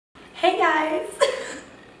guys.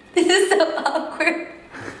 This is so awkward.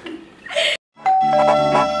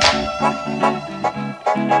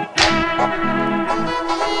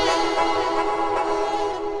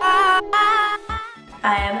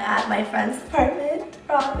 I am at my friend's apartment,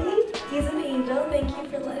 Robbie. He's an angel. Thank you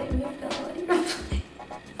for letting me film on your place.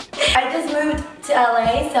 I just moved to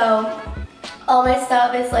LA, so all my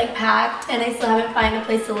stuff is like packed and I still haven't found a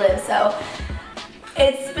place to live, so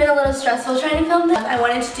it's been a little stressful trying to film this. I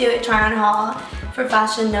wanted to do a try-on haul for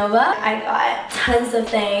Fashion Nova. I got tons of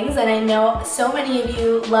things and I know so many of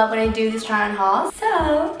you love when I do these try-on hauls.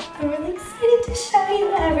 So I'm really excited to show you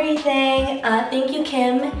everything. Thank you,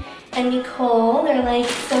 Kim and Nicole. They're like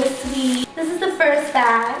so sweet. This is the first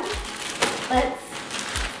bag. Let's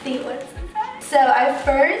see what's inside. So I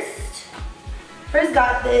first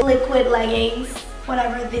got the liquid leggings,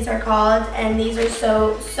 whatever these are called, and these are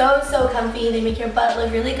so comfy. They make your butt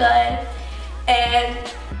look really good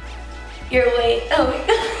and your weight. Oh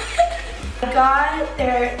my god. I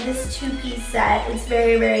got this two-piece set. It's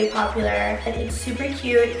very popular and it's super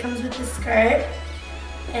cute. It comes with this skirt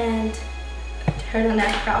and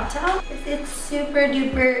turtleneck crop top. It's super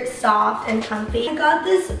duper soft and comfy. I got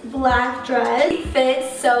this black dress. It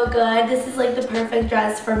fits so good. This is like the perfect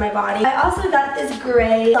dress for my body. I also got this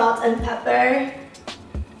gray salt and pepper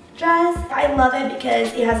dress. I love it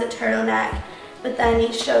because it has a turtleneck, but then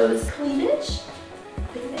it shows cleavage.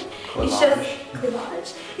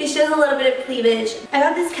 It shows a little bit of cleavage. I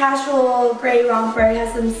got this casual gray romper. It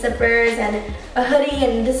has some zippers and a hoodie,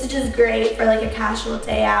 and this is just great for like a casual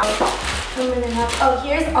day out. Oh,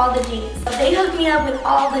 here's all the jeans. They hooked me up with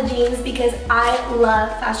all the jeans because I love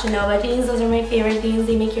Fashion Nova jeans. Those are my favorite jeans.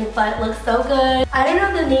 They make your butt look so good. I don't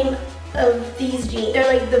know the name of these jeans. They're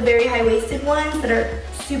like the very high-waisted ones that are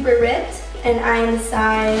super ripped, and I am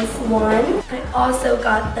size 1. I also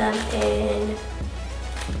got them in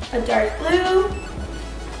a dark blue.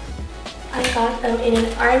 I got them in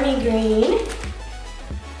an army green.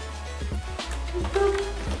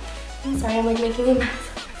 I'm sorry, I'm like making a mess.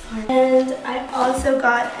 And I also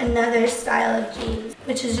got another style of jeans,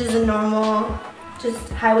 which is just a normal, just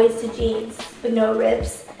high-waisted jeans with no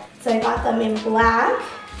rips. So I got them in black,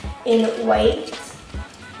 in white.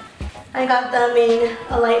 I got them in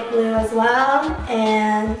a light blue as well,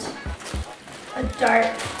 and a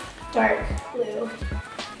dark blue.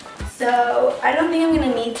 So I don't think I'm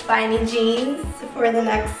gonna need to buy any jeans for the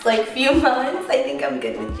next like few months. I think I'm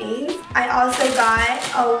good with jeans. I also got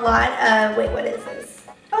a lot of, wait, what is this?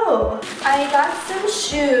 Oh, I got some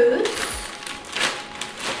shoes.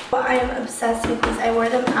 I am obsessed with these. I wore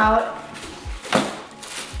them out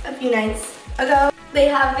a few nights ago. They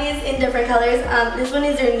have these in different colors. This one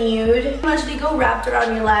is their nude. Pretty much they go wrapped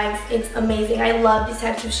around your legs. It's amazing. I love these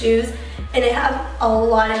types of shoes. And I have a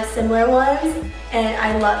lot of similar ones. And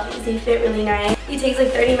I love these. They fit really nice. It takes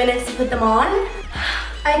like 30 minutes to put them on.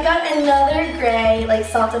 I got another gray like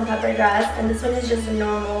salt and pepper dress. And this one is just a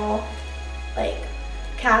normal like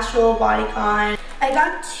casual bodycon. I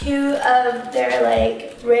got 2 of their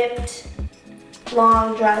like ripped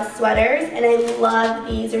long dress sweaters and I love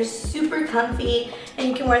these. They're super comfy and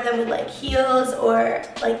you can wear them with like heels or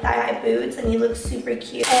like thigh-high boots and you look super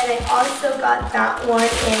cute. And I also got that one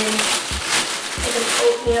in like an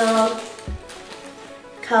oatmeal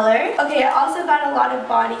color. Okay, I also got a lot of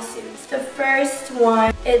bodysuits. The first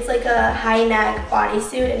one, it's like a high neck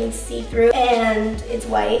bodysuit and it's see-through and it's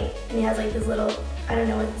white and it has like this little, I don't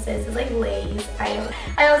know what this is. It's like lace. I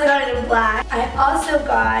also got it in black. I also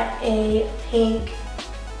got a pink,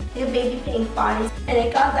 like a baby pink body, and I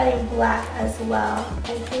got that in black as well.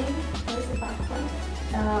 I think, where's the black one?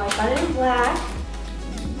 Oh, I got it in black.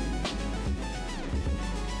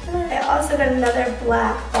 I also got another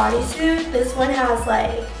black bodysuit. This one has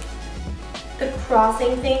like the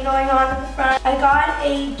crossing thing going on in the front. I got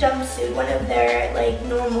a jumpsuit, one of their like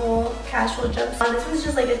normal casual jumpsuits. This one's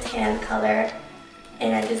just like a tan color.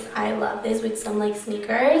 And I love this with some like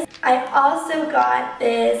sneakers. I also got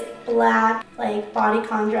this black like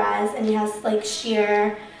bodycon dress and it has like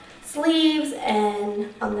sheer sleeves and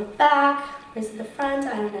on the back, or is it the front?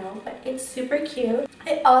 I don't know, but it's super cute.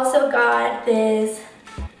 I also got this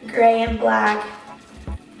gray and black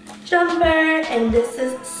jumper and this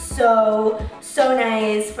is so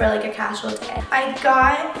nice for like a casual day. I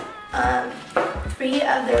got 3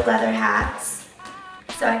 of their leather hats.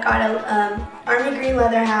 So I got a army green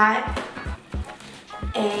leather hat,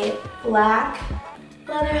 a black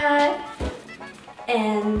leather hat,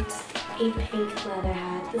 and a pink leather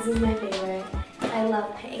hat. This is my favorite. I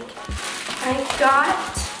love pink. I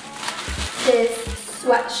got this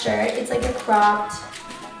sweatshirt. It's like a cropped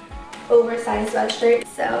oversized sweatshirt,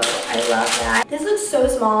 so I love that. This looks so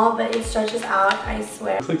small, but it stretches out, I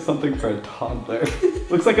swear. Looks like something for a toddler.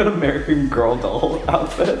 Looks like an American Girl doll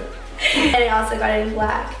outfit. And I also got it in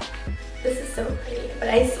black. This is so pretty, but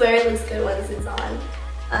I swear it looks good once it's on.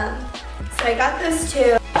 So I got those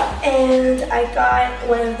two, and I got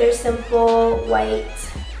one of their simple white,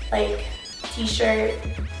 like, t-shirt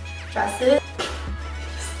dresses.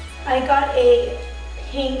 I got a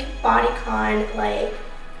pink bodycon, like,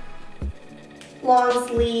 long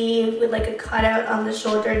sleeve with like a cutout on the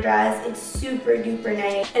shoulder dress. It's super duper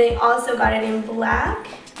nice. And I also got it in black.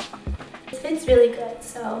 It fits really good,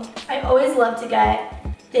 so I always love to get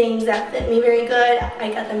things that fit me very good.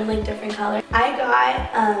 I got them in like different colors. I got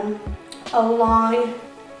a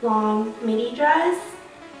long midi dress,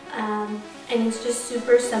 and it's just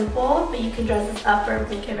super simple, but you can dress this up or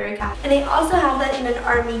make it very casual. And I also have that in an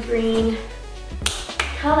army green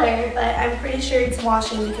color, but I'm pretty sure it's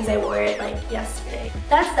washing because I wore it like yesterday.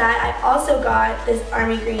 That's that. I also got this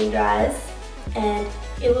army green dress, and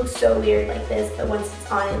it looks so weird like this, but once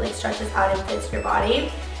it's on, it like stretches out and fits your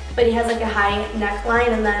body. But it has like a high neckline,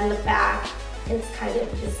 and then the back is kind of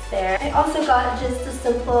just there. I also got just a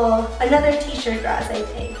simple, another t-shirt dress, I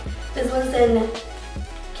think. This one's in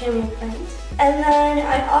camel print. And then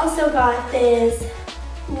I also got this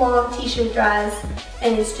long t-shirt dress,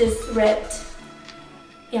 and it's just ripped.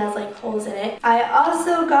 It has like holes in it. I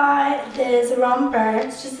also got this romper.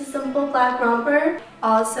 It's just a simple black romper.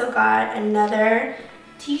 Also got another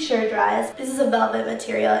t-shirt dress. This is a velvet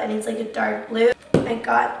material, and it's like a dark blue. I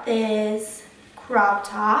got this crop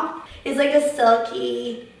top. It's like a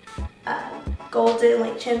silky golden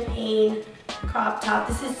like champagne crop top.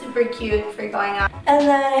 This is super cute for going out. And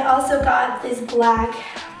then I also got this black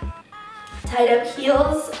tied up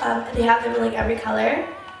heels. They have them in like every color.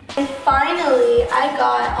 And finally, I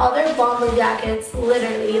got all their bomber jackets,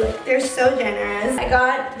 literally, like they're so generous. I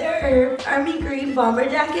got their army green bomber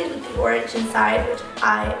jacket with the orange inside, which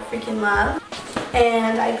I freaking love.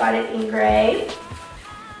 And I got it in gray.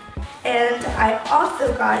 And I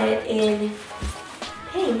also got it in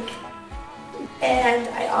pink. And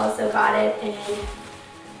I also got it in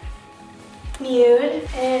nude.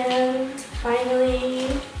 And finally,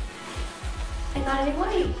 I got it in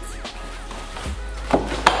white.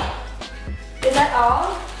 Is that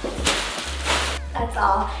all? That's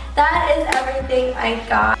all. That is everything I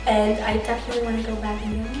got. And I definitely want to go back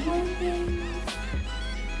and get more things.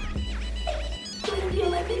 Do you feel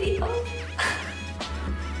my video?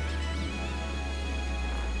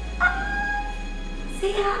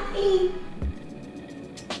 Say happy.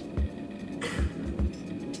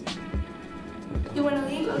 You want to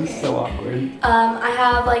leave? Okay. It's so awkward. I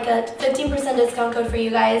have like a 15% discount code for you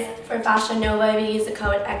guys for Fashion Nova if you use the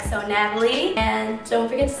code XONatalie. And don't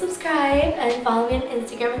forget to subscribe and follow me on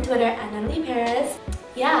Instagram and Twitter at Nathalie Paris.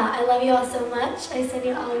 Yeah, I love you all so much. I send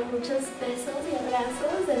you all muchos besos y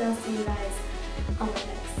abrazos, and I'll see you guys on the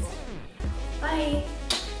next. Bye.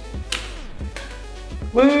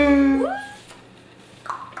 Woo!